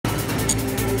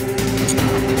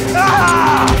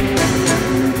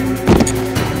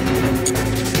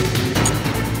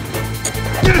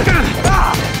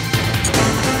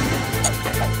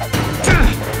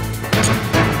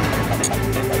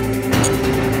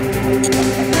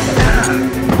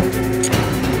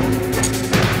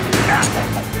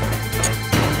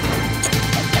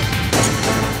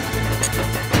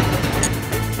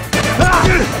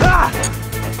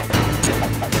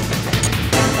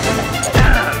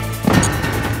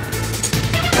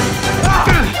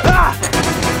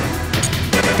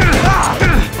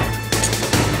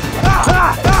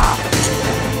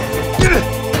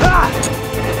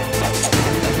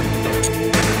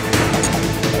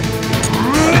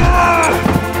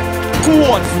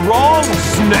What's wrong,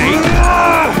 Snake?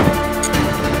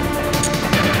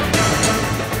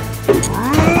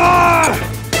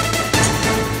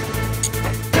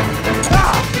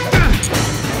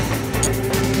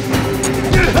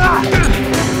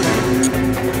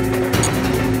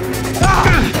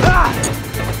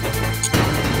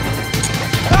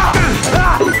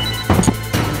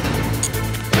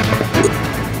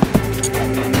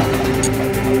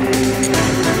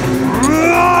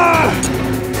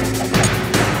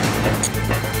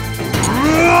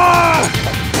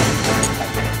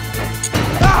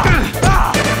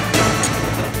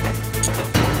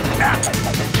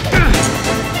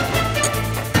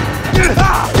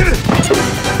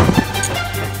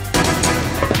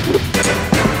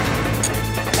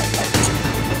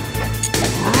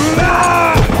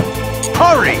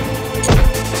 Hurry!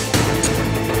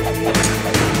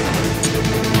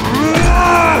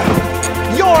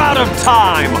 You're out of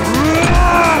time!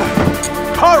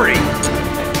 Hurry!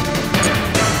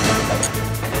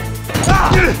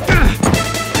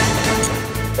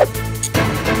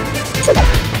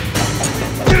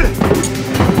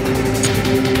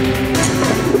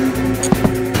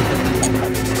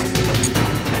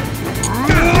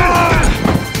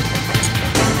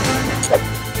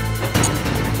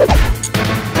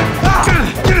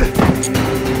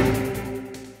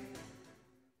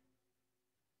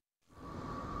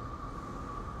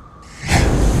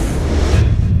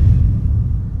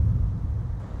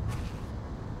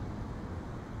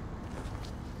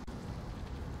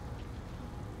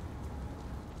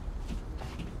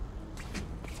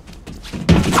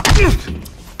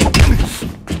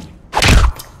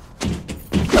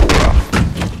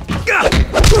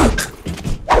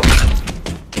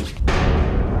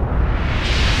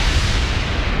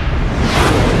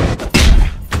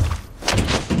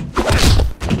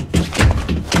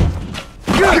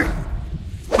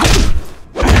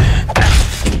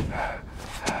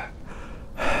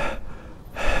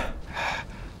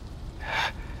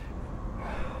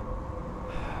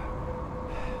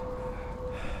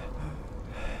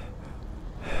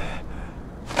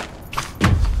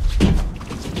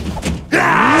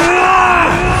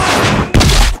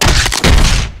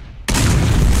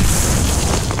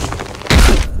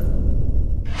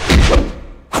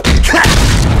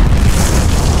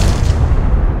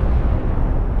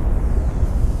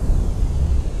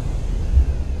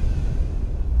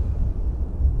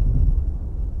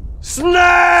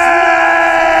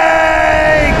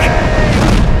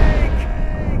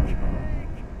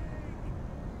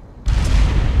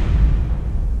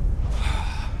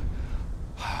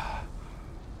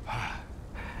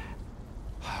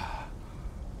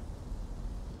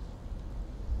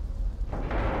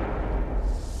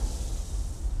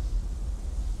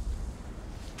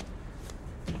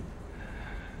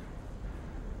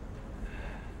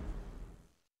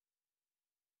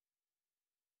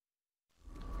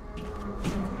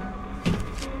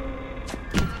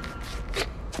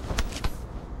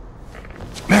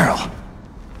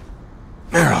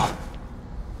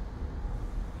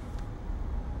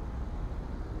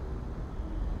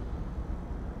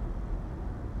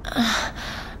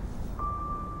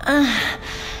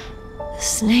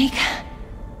 Snake?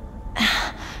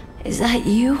 Is that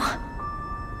you?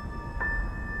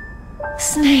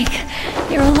 Snake,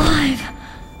 you're alive.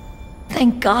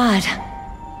 Thank God.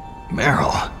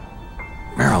 Meryl.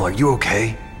 Meryl, are you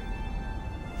okay?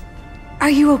 Are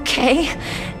you okay?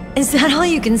 Is that all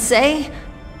you can say?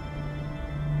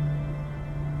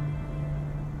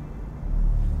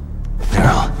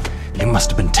 Meryl, it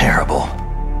must have been terrible.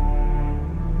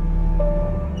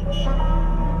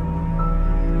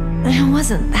 It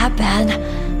wasn't that bad.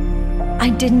 I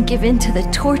didn't give in to the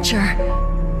torture.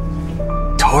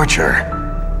 Torture?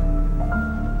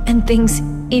 And things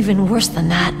even worse than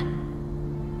that.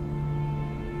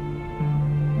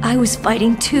 I was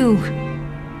fighting too,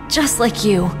 just like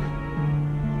you.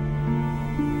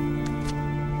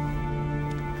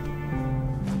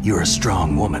 You're a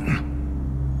strong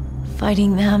woman.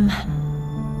 Fighting them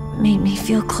made me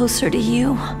feel closer to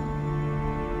you.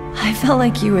 I felt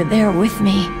like you were there with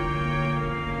me.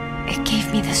 It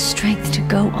gave me the strength to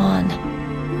go on.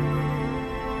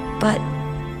 But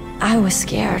I was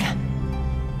scared.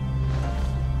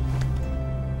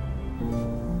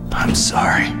 I'm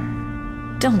sorry.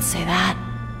 Don't say that.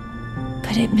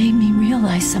 But it made me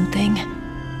realize something.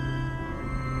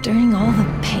 During all the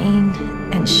pain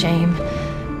and shame,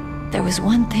 there was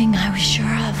one thing I was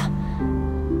sure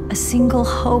of. A single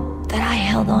hope that I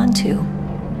held on to.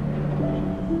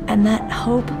 And that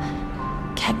hope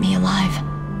kept me alive.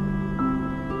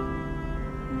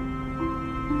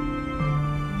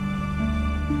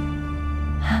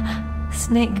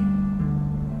 Snake,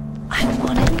 I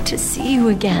wanted to see you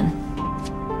again.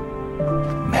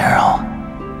 Meryl.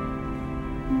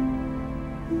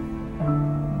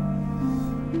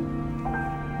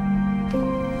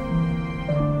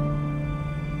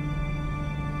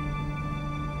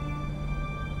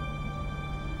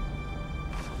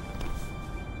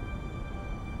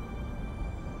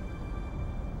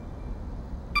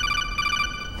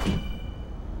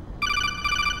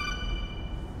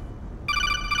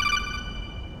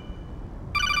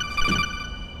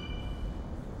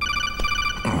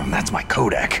 That's my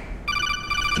Kodak.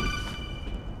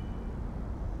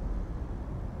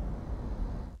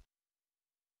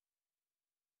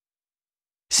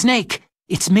 Snake,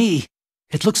 it's me.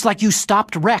 It looks like you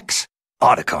stopped Rex.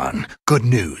 Otacon, good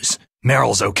news.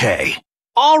 Meryl's okay.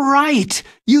 All right,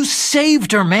 you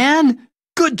saved her, man.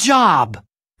 Good job.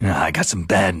 I got some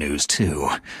bad news, too.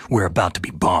 We're about to be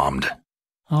bombed.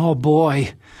 Oh,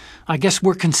 boy. I guess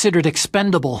we're considered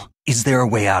expendable. Is there a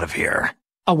way out of here?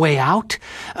 A way out?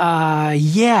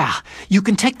 Yeah. You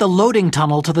can take the loading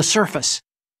tunnel to the surface.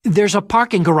 There's a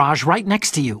parking garage right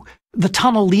next to you. The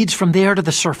tunnel leads from there to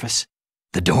the surface.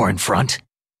 The door in front?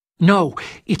 No,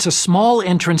 it's a small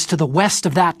entrance to the west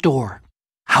of that door.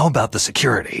 How about the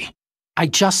security? I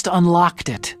just unlocked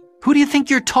it. Who do you think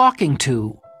you're talking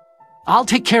to? I'll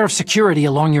take care of security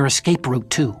along your escape route,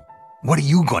 too. What are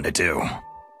you going to do?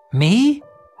 Me?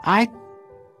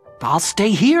 I'll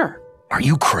stay here. Are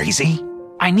you crazy?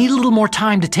 I need a little more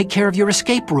time to take care of your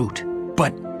escape route.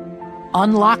 But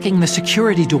unlocking the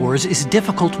security doors is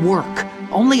difficult work.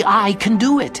 Only I can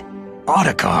do it.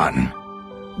 Otacon!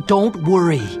 Don't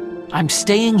worry. I'm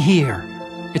staying here.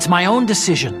 It's my own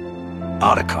decision.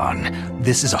 Otacon,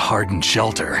 this is a hardened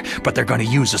shelter, but they're going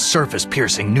to use a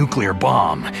surface-piercing nuclear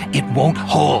bomb. It won't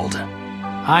hold.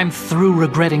 I'm through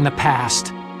regretting the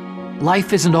past.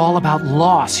 Life isn't all about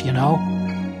loss, you know?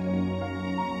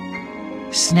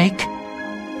 Snake,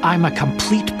 I'm a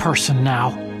complete person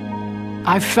now.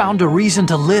 I've found a reason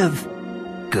to live.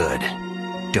 Good.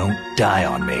 Don't die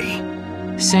on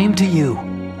me. Same to you.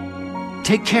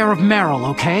 Take care of Meryl,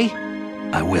 okay?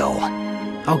 I will.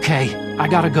 Okay, I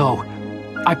gotta go.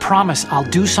 I promise I'll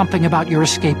do something about your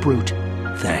escape route.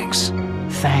 Thanks.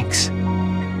 Thanks.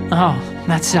 Oh,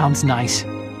 that sounds nice.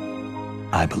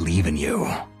 I believe in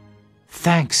you.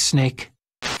 Thanks, Snake.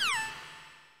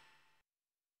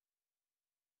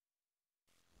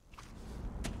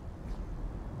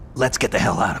 Let's get the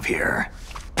hell out of here.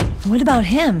 What about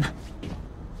him?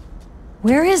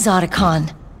 Where is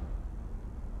Otacon?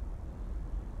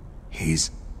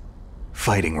 He's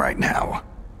fighting right now.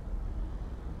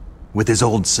 With his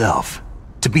old self.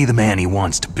 To be the man he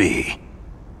wants to be.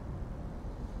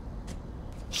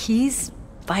 He's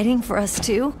fighting for us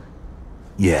too?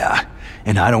 Yeah,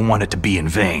 and I don't want it to be in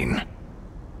vain.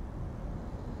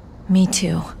 Me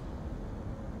too.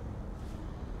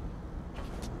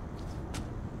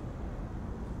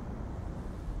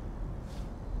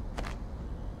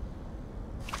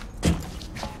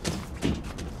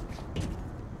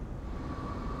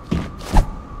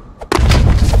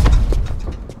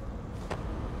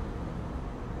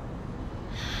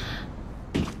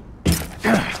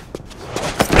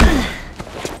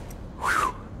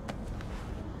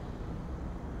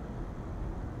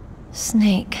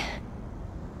 Snake.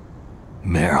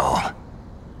 Meryl.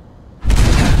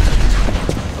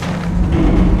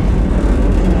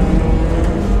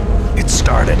 It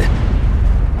started.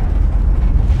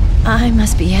 I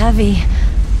must be heavy.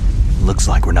 Looks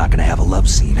like we're not gonna have a love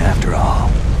scene after all.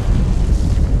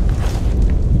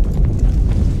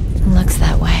 Looks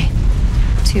that way.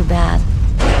 Too bad.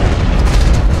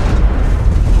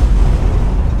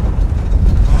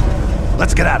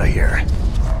 Let's get out of here.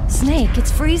 Snake,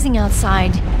 it's freezing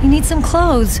outside. You need some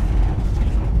clothes.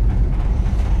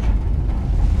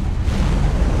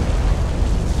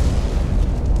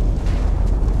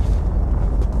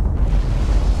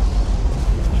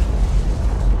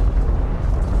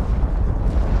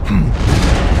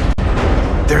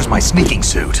 There's my sneaking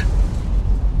suit.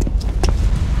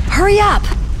 Hurry up!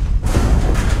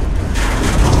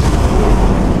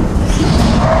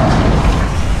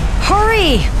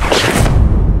 Hurry!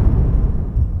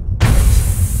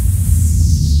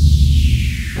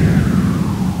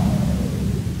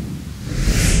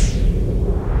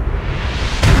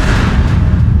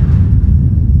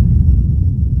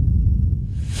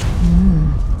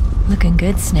 Looking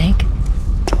good, Snake.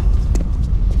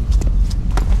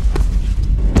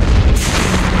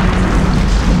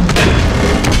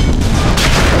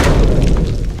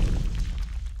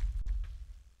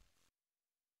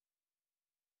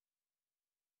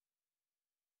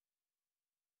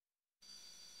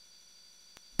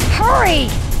 Hurry!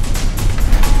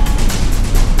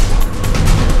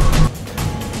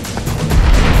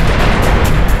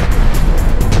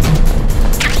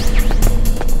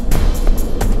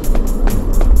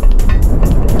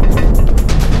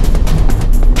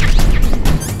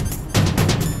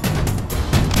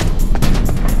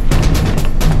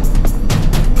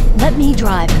 Let me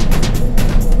drive.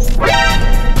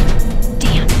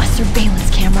 Damn, a surveillance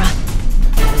camera.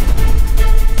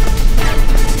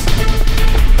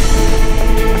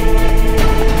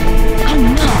 Oh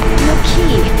no, no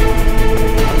key.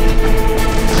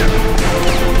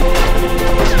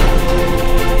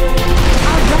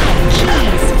 All right,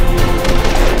 keys.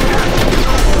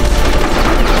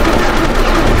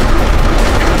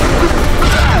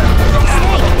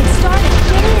 Snake, it started.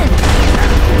 Get in.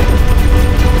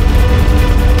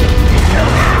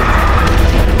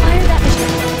 Fire that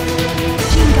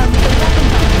machine gun with the weapon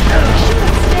button. Shoot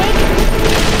it, Snake!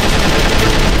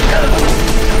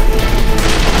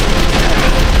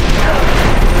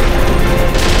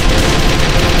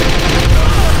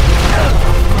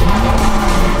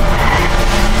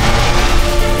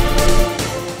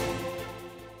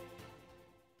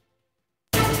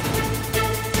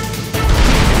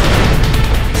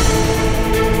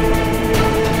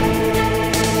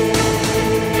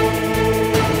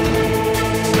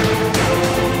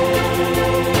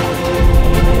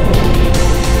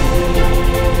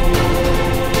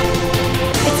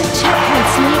 It's a checkpoint,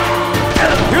 Snake!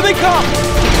 Here they come!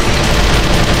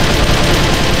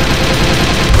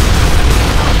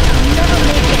 I'll never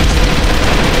make it!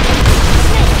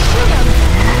 Snake, shoot him!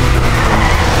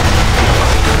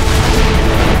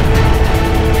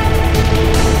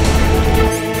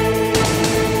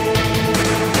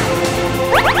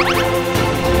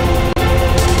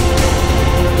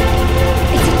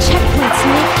 It's a checkpoint,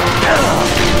 Snake!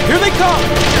 Here they come!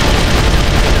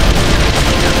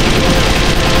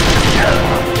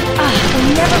 We'll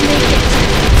never make it!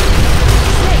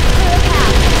 Snake, clear a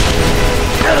path!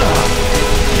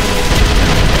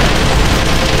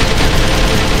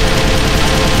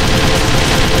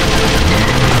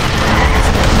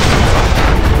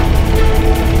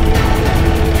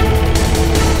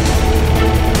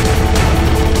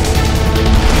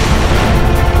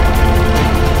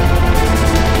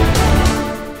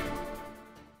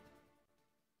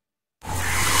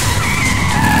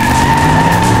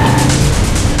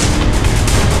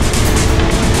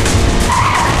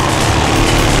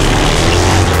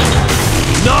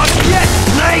 Not yet,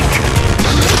 Snake!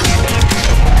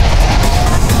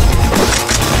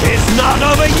 It's not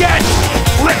over yet!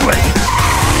 Liquid!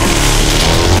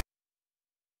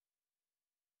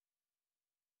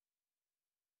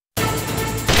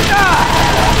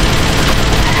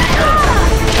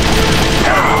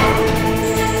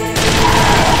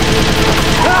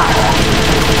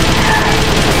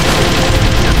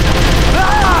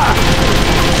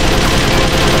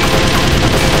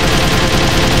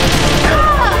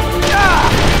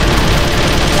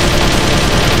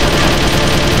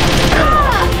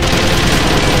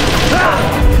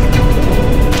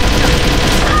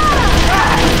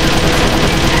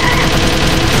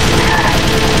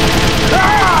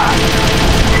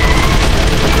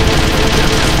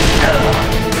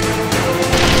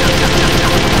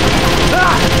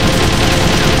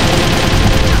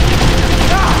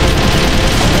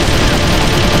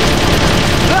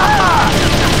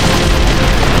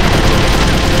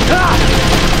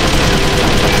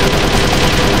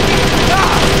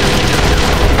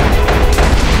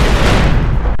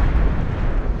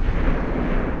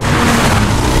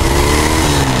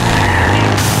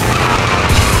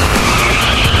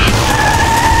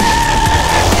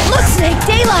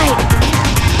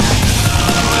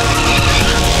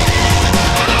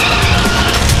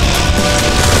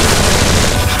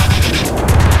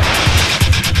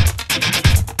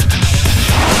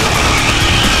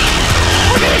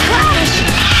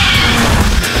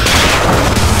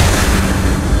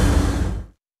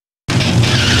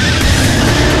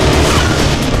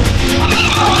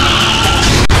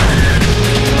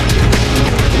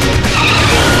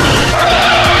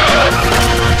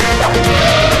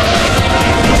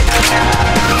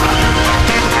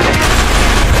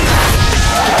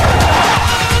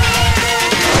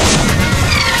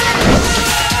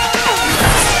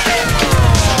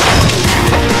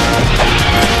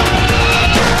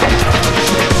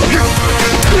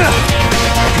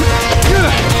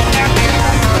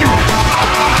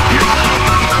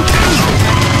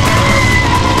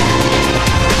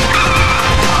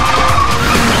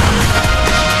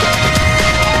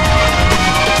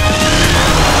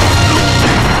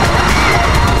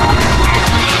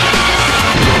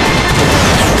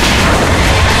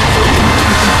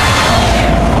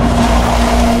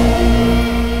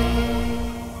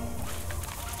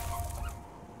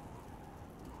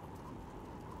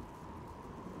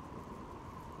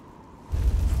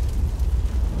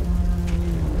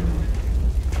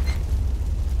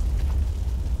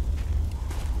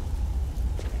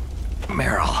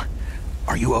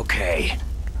 you okay?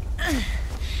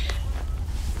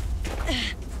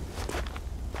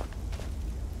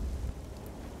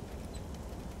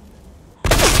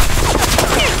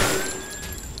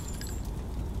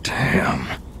 Damn.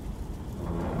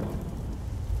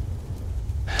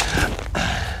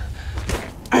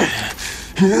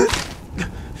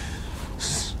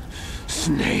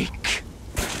 Snake.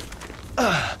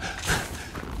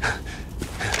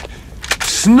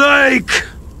 Snake!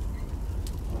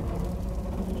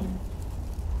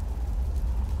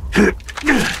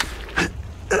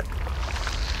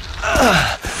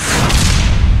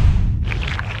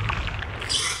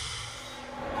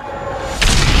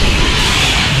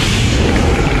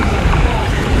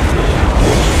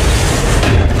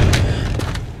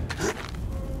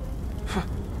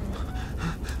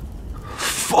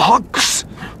 Fox?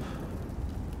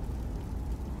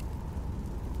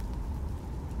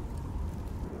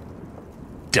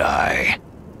 Die.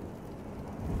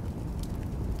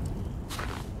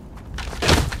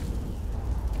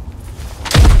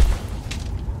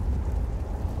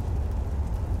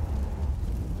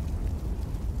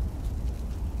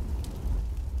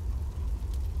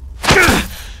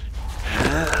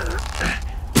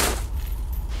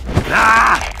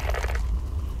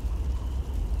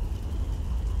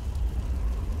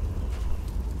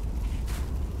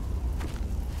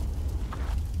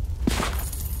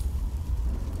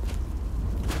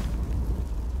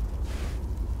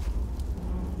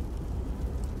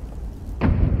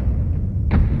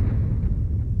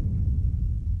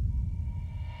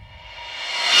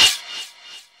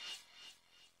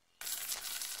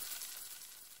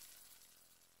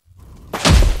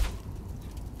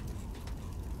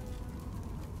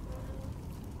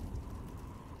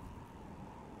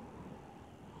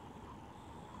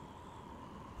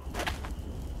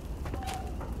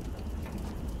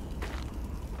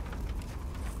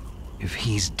 If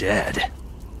he's dead,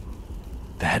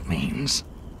 that means...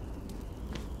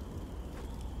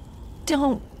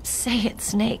 Don't say it,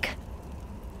 Snake.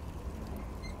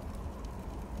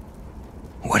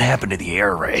 What happened to the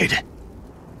air raid?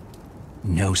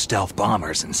 No stealth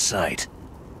bombers in sight.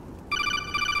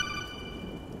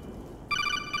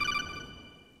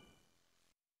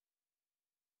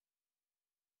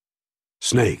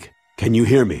 Snake, can you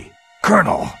hear me?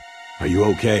 Colonel! Are you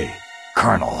okay?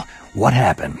 Colonel, what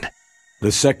happened?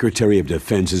 The Secretary of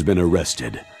Defense has been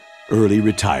arrested. Early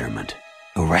retirement.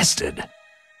 Arrested?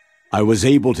 I was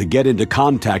able to get into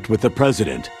contact with the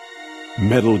President.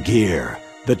 Metal Gear,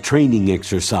 the training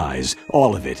exercise,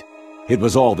 all of it. It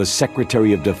was all the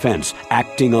Secretary of Defense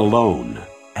acting alone.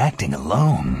 Acting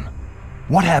alone?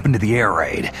 What happened to the air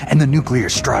raid and the nuclear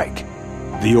strike?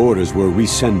 The orders were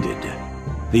rescinded.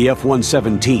 The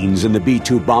F-117s and the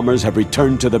B-2 bombers have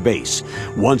returned to the base.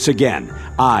 Once again,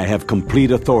 I have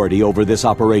complete authority over this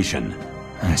operation.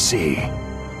 I see.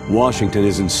 Washington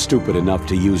isn't stupid enough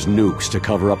to use nukes to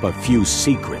cover up a few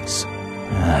secrets.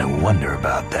 I wonder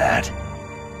about that.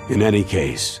 In any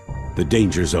case, the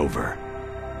danger's over.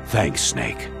 Thanks,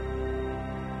 Snake.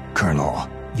 Colonel,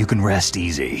 you can rest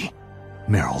easy.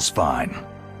 Meryl's fine.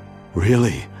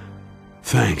 Really?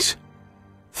 Thanks.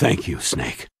 Thank you,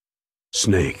 Snake.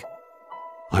 Snake,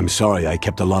 I'm sorry I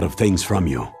kept a lot of things from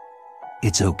you.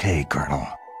 It's okay, Colonel.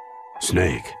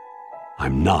 Snake,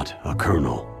 I'm not a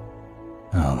colonel.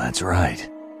 Oh, that's right.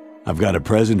 I've got a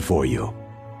present for you.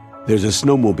 There's a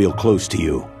snowmobile close to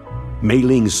you. Mei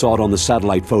Ling saw it on the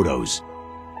satellite photos.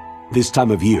 This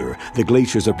time of year, the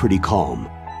glaciers are pretty calm.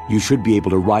 You should be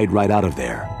able to ride right out of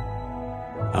there.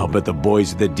 I'll bet the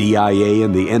boys at the DIA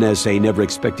and the NSA never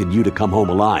expected you to come home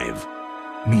alive.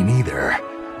 Me neither.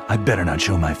 I'd better not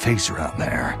show my face around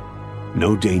there.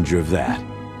 No danger of that.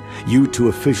 You two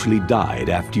officially died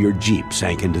after your Jeep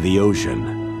sank into the ocean.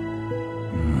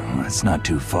 That's not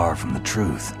too far from the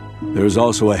truth. There's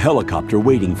also a helicopter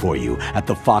waiting for you at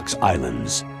the Fox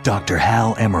Islands. Dr.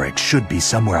 Hal Emmerich should be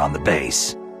somewhere on the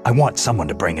base. I want someone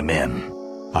to bring him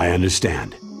in. I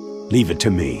understand. Leave it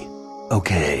to me.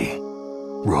 Okay.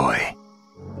 Roy.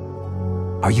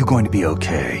 Are you going to be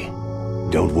okay?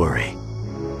 Don't worry.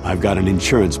 I've got an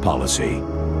insurance policy.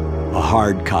 A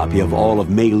hard copy of all of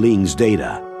Mei Ling's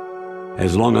data.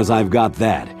 As long as I've got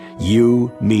that,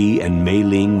 you, me, and Mei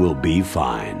Ling will be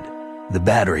fine. The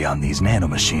battery on these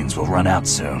nanomachines will run out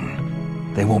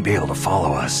soon. They won't be able to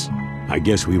follow us. I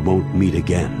guess we won't meet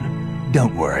again.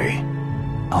 Don't worry.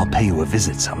 I'll pay you a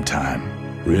visit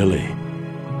sometime. Really?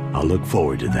 I'll look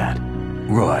forward to that.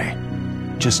 Roy,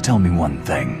 just tell me one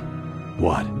thing.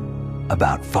 What?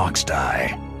 About Fox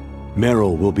Die.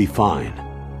 Meryl will be fine.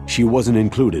 She wasn't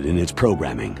included in its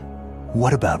programming.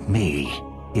 What about me?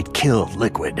 It killed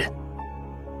Liquid.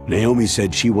 Naomi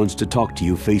said she wants to talk to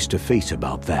you face to face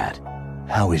about that.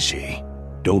 How is she?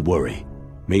 Don't worry.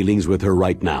 Mei Ling's with her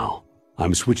right now.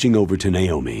 I'm switching over to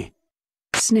Naomi.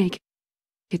 Snake,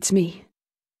 it's me.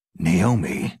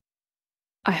 Naomi?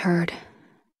 I heard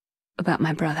about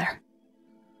my brother.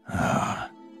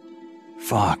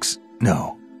 Fox,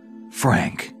 no,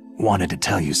 Frank, wanted to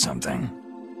tell you something.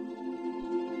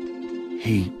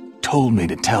 He told me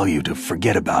to tell you to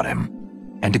forget about him,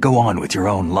 and to go on with your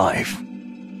own life.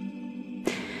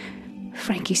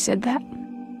 Frankie said that?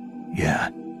 Yeah.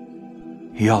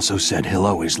 He also said he'll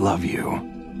always love you.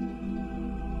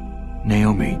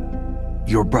 Naomi,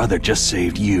 your brother just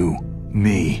saved you,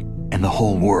 me, and the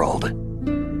whole world.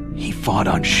 He fought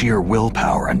on sheer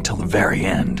willpower until the very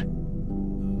end.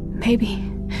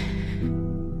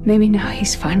 Maybe now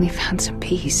he's finally found some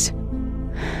peace.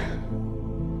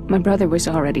 My brother was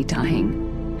already dying.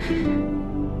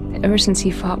 Ever since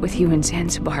he fought with you in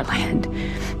Zanzibar land,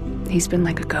 he's been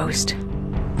like a ghost.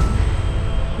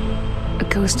 A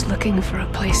ghost looking for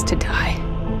a place to die.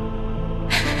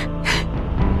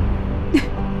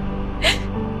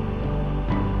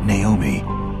 Naomi,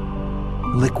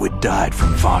 Liquid died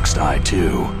from Fox Die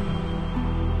too.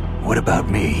 What about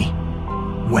me?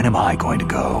 When am I going to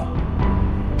go?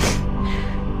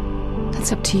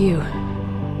 That's up to you.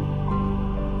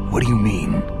 What do you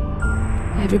mean?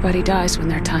 Everybody dies when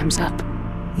their time's up.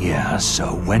 Yeah, so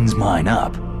when's mine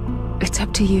up? It's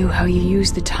up to you how you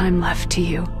use the time left to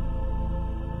you.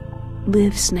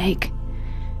 Live, Snake.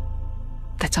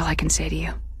 That's all I can say to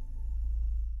you.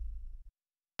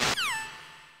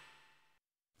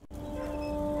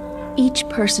 Each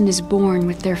person is born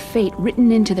with their fate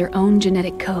written into their own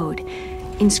genetic code,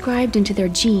 inscribed into their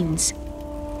genes.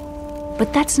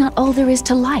 But that's not all there is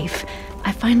to life.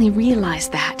 I finally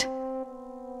realized that.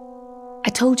 I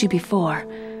told you before,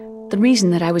 the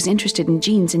reason that I was interested in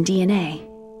genes and DNA.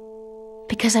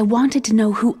 Because I wanted to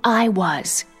know who I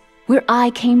was, where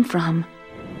I came from.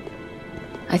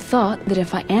 I thought that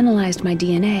if I analyzed my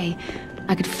DNA,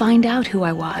 I could find out who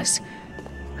I was,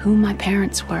 who my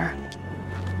parents were.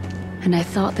 And I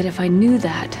thought that if I knew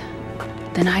that,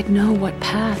 then I'd know what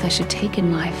path I should take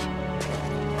in life.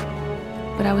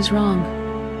 But I was wrong.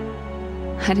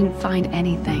 I didn't find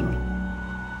anything.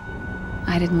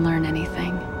 I didn't learn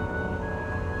anything.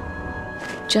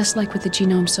 Just like with the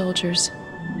genome soldiers,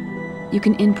 you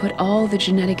can input all the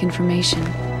genetic information,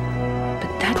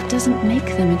 but that doesn't make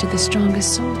them into the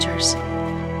strongest soldiers.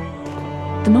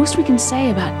 The most we can say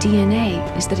about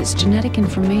DNA is that its genetic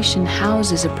information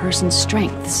houses a person's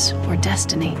strengths or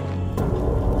destiny.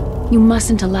 You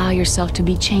mustn't allow yourself to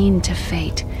be chained to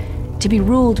fate, to be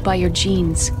ruled by your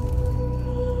genes.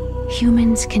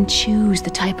 Humans can choose the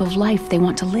type of life they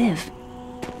want to live.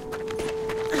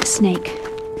 Snake,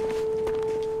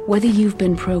 whether you've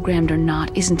been programmed or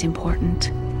not isn't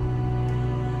important.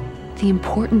 The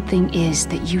important thing is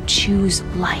that you choose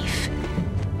life.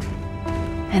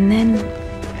 And then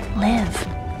live.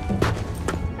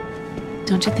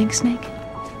 Don't you think, Snake?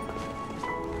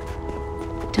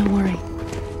 Don't worry.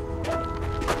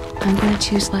 I'm gonna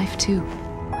choose life too.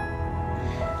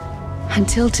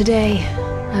 Until today,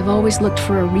 I've always looked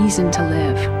for a reason to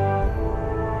live.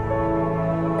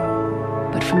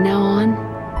 But from now on,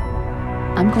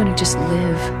 I'm going to just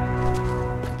live.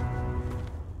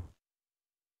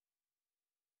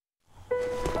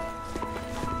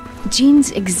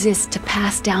 Genes exist to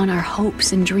pass down our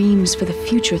hopes and dreams for the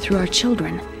future through our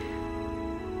children.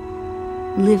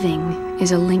 Living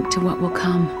is a link to what will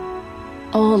come.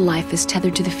 All life is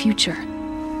tethered to the future.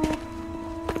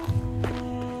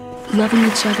 Loving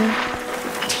each other,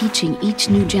 teaching each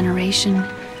new generation,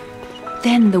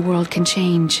 then the world can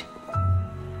change.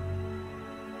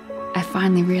 I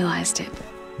finally realized it.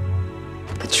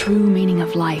 The true meaning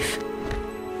of life.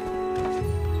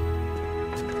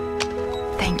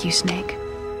 Thank you, Snake.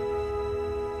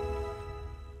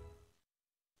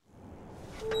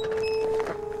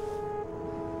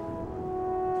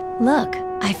 Look,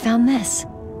 I found this.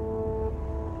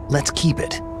 Let's keep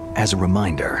it as a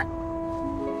reminder.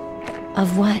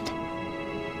 Of what?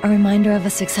 A reminder of a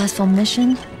successful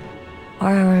mission?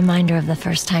 Or a reminder of the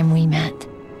first time we met?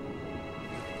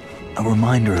 A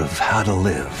reminder of how to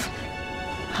live.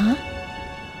 Huh?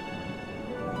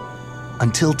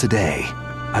 Until today,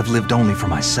 I've lived only for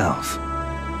myself.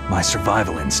 My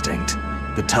survival instinct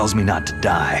that tells me not to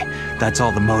die. That's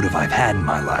all the motive I've had in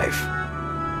my life.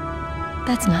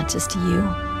 That's not just you.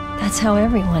 That's how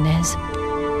everyone is.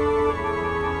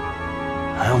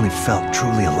 I only felt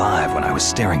truly alive when I was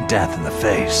staring death in the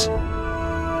face.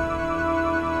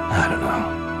 I don't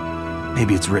know.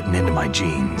 Maybe it's written into my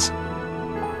genes.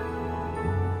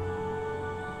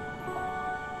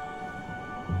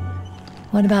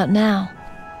 What about now?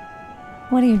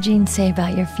 What do your genes say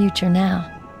about your future now?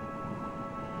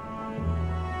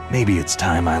 Maybe it's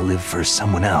time I live for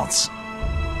someone else.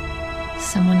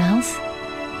 Someone else?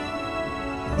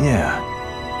 Yeah.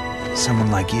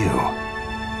 Someone like you.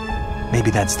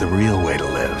 Maybe that's the real way to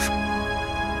live.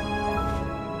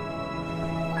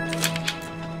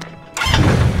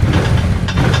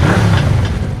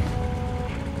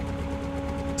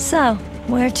 So,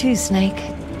 where to,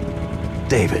 Snake?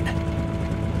 David.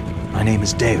 My name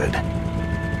is David.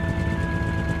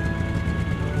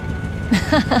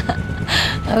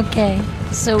 Okay,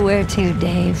 so where to,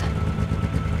 Dave?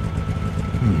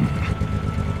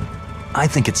 I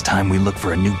think it's time we look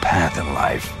for a new path in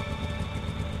life.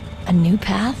 A new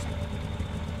path?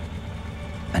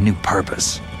 A new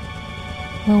purpose.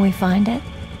 Will we find it?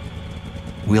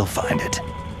 We'll find it.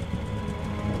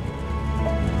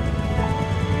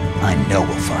 I know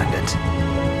we'll find it.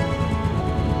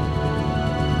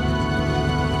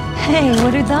 Hey,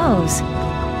 what are those?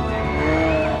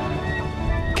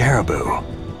 Caribou.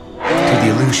 To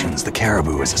the Aleutians, the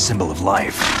caribou is a symbol of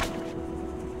life.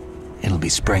 It'll be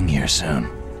spring here soon.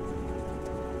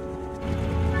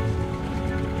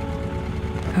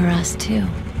 For us, too.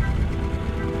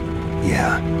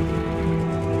 Yeah.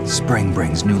 Spring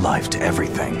brings new life to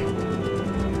everything.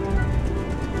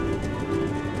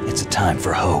 It's a time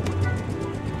for hope.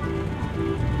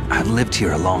 I've lived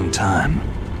here a long time,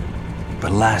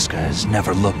 but Alaska has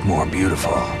never looked more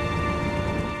beautiful.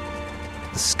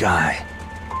 The sky,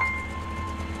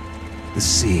 the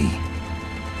sea,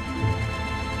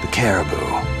 the caribou,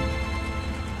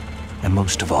 and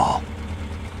most of all,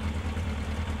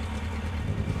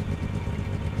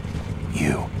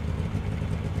 you.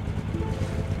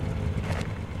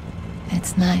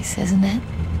 It's nice, isn't it?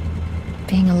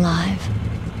 Being alive.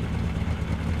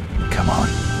 Come on.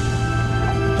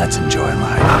 Let's enjoy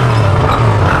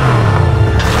life.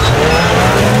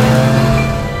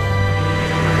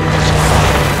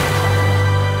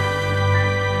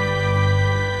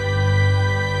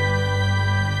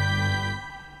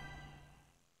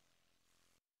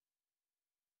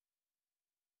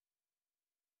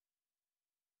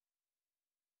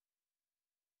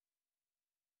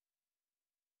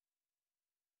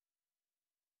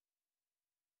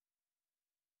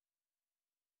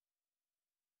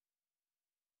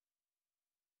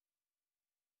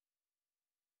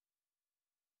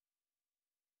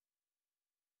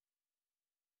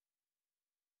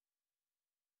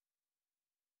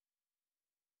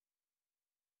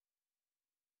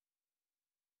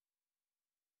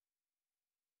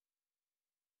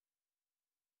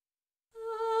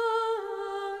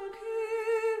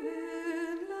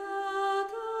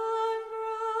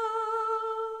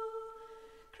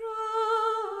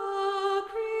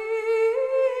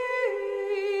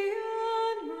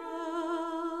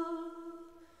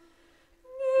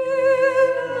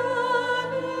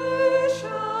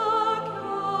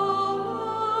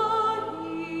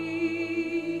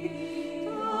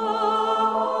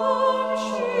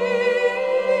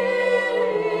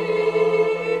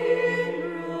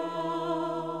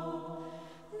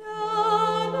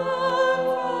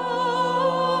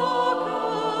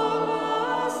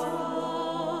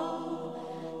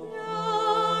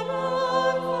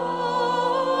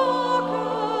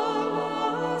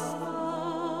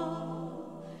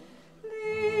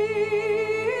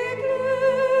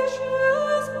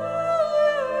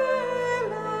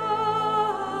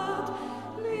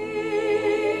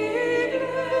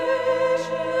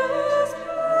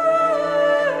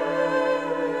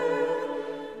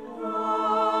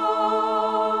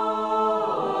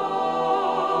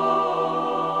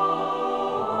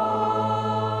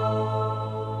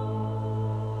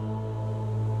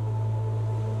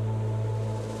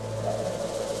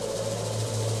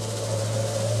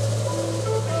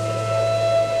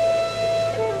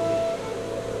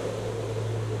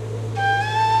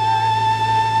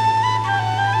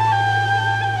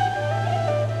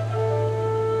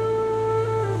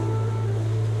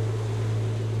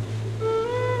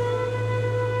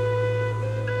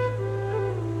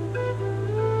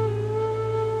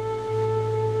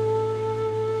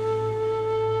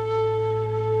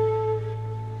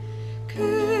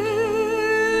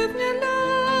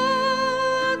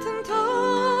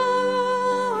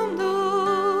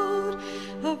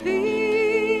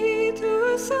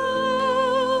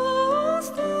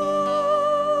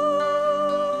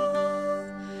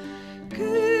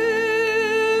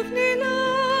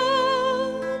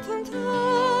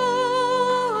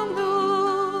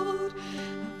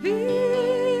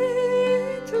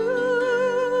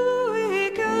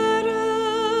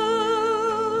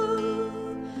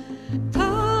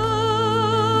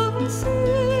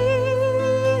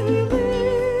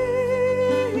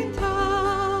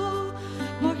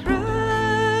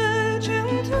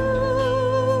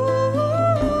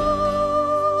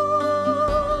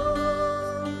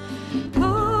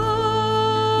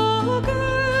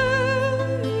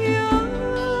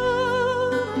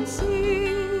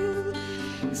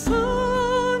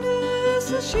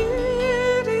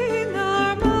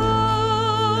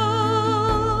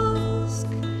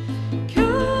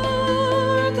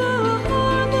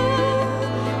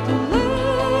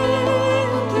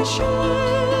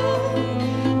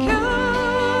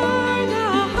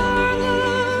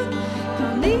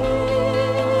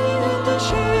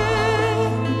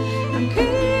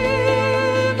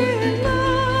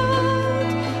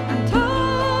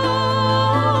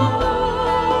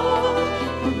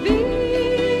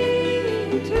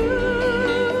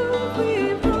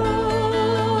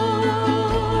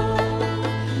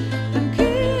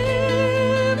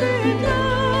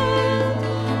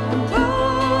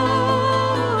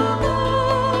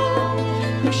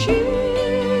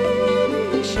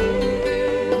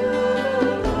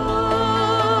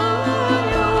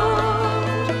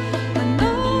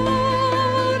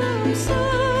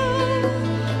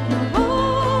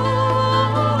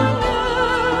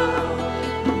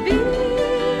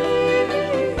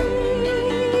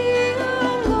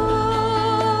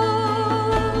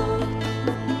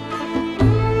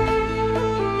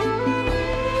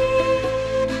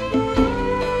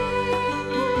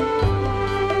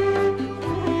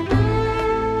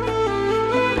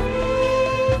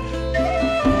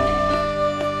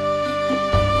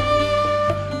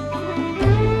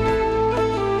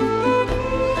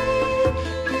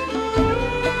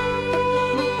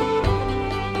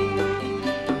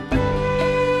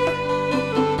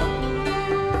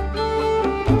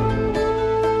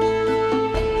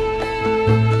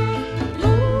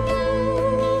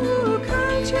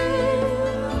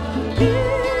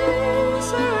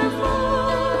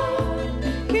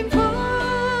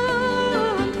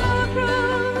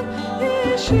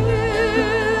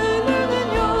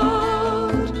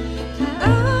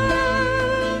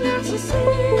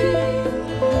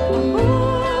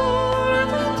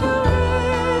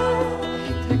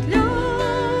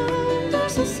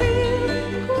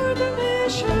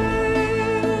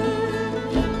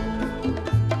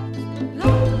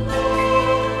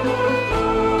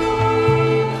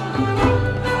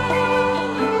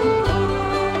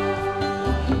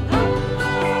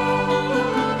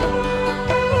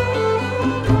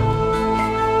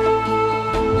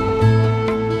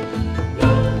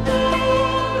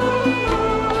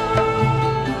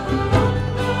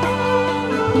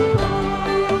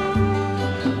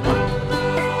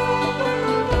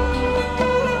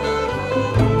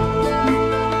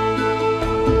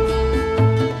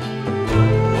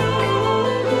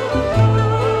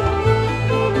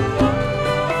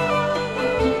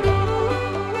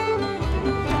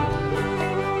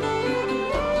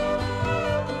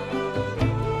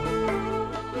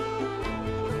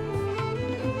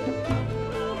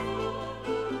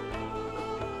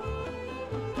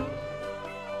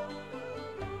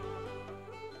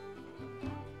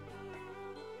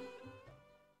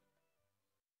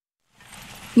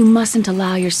 You mustn't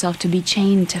allow yourself to be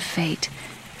chained to fate,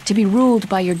 to be ruled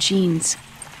by your genes.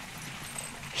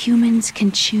 Humans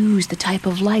can choose the type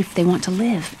of life they want to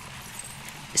live.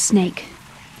 Snake,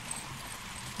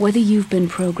 whether you've been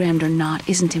programmed or not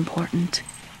isn't important.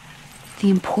 The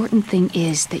important thing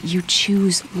is that you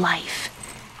choose life.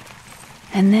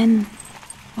 And then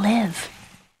live.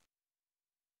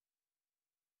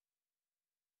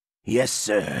 Yes,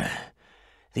 sir.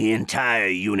 The entire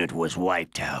unit was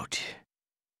wiped out.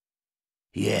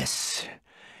 Yes.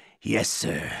 Yes,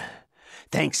 sir.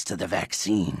 Thanks to the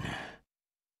vaccine.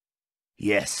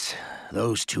 Yes,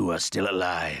 those two are still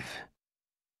alive.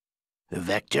 The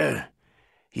Vector?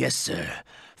 Yes, sir.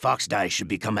 Fox Die should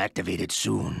become activated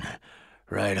soon.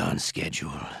 Right on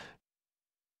schedule.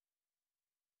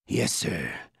 Yes,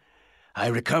 sir. I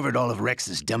recovered all of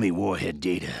Rex's dummy warhead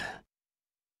data.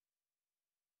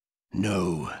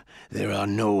 No, there are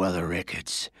no other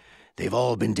records. They've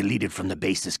all been deleted from the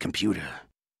base's computer.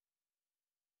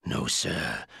 No,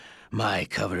 sir. My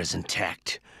cover is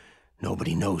intact.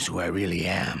 Nobody knows who I really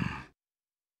am.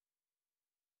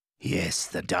 Yes,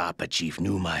 the DARPA chief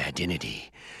knew my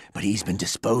identity, but he's been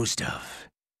disposed of.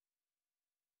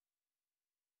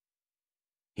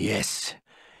 Yes,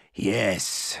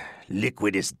 yes,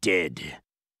 Liquid is dead.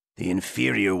 The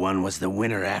inferior one was the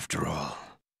winner after all.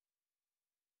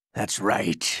 That's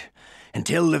right.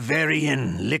 Until the very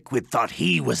end, Liquid thought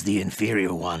he was the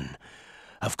inferior one.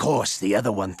 Of course, the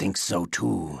other one thinks so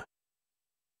too.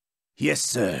 Yes,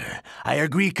 sir, I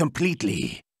agree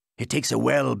completely. It takes a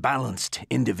well-balanced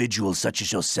individual such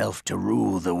as yourself to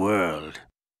rule the world.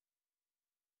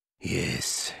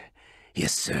 Yes,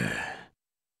 yes, sir.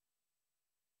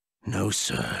 No,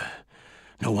 sir.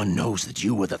 No one knows that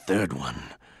you were the third one,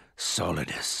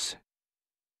 Solidus.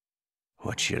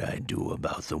 What should I do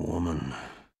about the woman?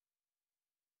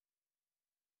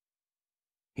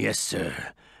 Yes,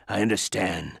 sir. I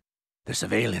understand. The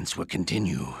surveillance will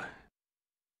continue.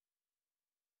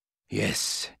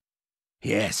 Yes.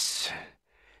 Yes.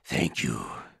 Thank you.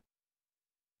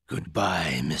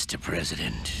 Goodbye, Mr.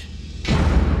 President.